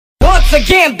Once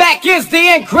again, back is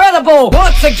the incredible.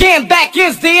 Once again, back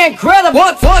is the incredible.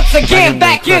 Once again,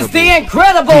 back is the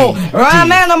incredible.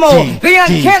 Rhyme animal, the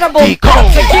uncannibal.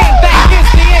 Once again, back is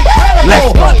the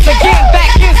incredible. Once again, back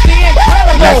is the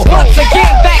incredible. Once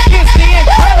again, back is the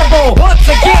incredible. Once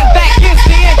again, back is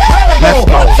the incredible.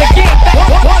 Once again,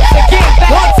 once again,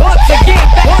 once again,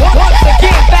 once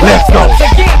again, let's go. Once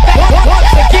again,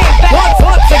 once again,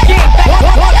 once again,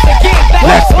 once again,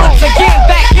 once again,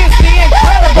 back is the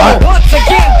incredible. Once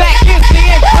again, back is the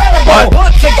incredible.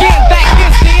 Once again, back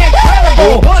is the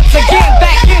incredible. Once again,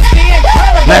 back is the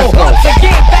incredible. Once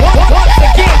again, once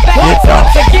again,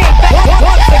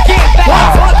 once again,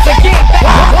 once again, once again,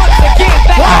 once again,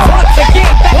 once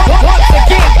again, once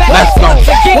again, let's go. Once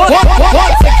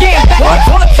again, once again,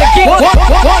 once again,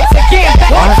 once again,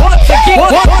 once again,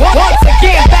 once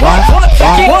again, once again, once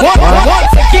again,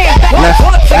 once again,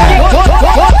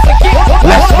 once again,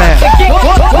 let's man.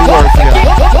 We work together.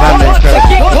 I'm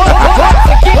incredible.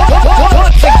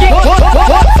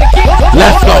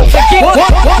 Let's go. Let's go.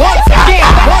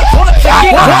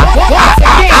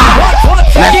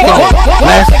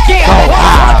 Let's go.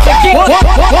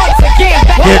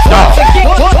 Get off.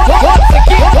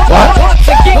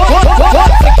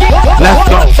 Let's go. Let's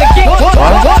go.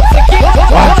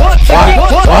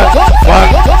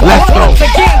 Let's go.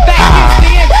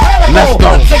 Let's go.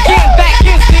 Once again, back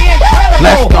is the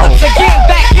incredible. Once again,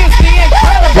 back is the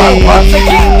incredible. Once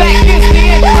again, once again,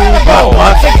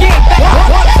 once again, once again,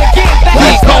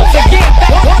 once again, once again,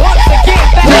 once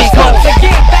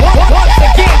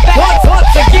again, once again,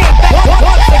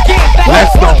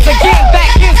 let's go. Once again,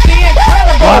 back is the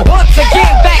incredible. Once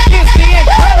again, back is the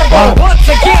incredible. Once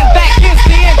again, back is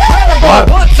the incredible.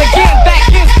 Once again, back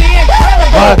is the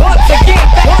incredible. Once again,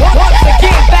 once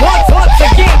again, once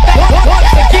again, once again,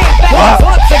 once again, once again, once again, once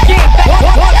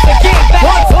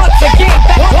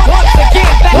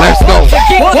again, let's go. Once again, once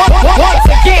again, let's go. Once again,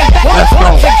 once again, let's go. Once again,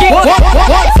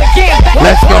 once again,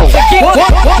 let's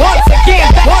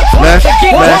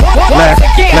go.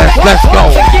 Once again, once again,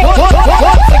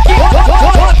 once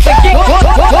again, once again,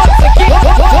 once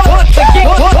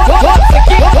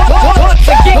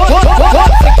again,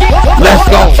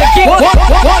 once again, once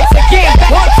again, once again, let's go. Once again, once again,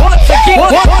 once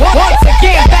again, once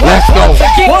again, let's go. Once again,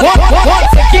 once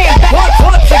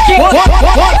again,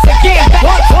 once again, once again, once again, once again,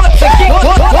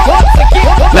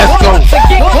 let's go. Once again,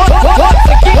 once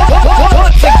again,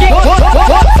 once again, once again, once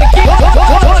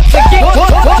again,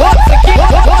 once again,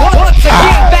 once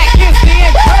again, back is the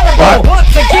incredible.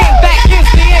 Once again, back is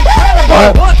the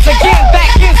incredible. Once again,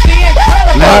 back is the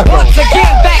incredible. Once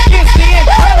again, back is the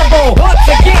incredible. Once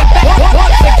again,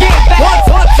 once again,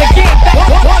 once again, once again,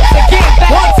 once again,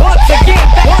 once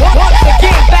again, once again,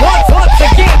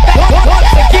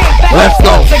 once again, let's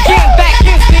go. Once again, back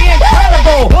is the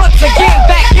incredible. Once again,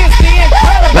 back is the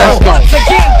incredible. Let's go. Once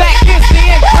again, back is the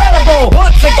incredible.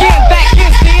 Once again, back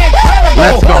is the incredible.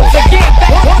 Let's go. Once again,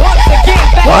 once again,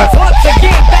 once again,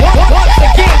 once again, once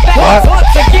again,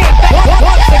 once again,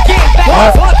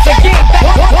 once again,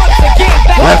 once again,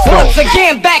 let's go. Once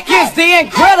again, back is the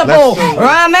incredible.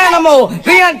 Rhyme animal,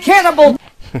 the uncannibal.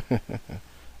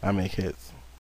 I make hits.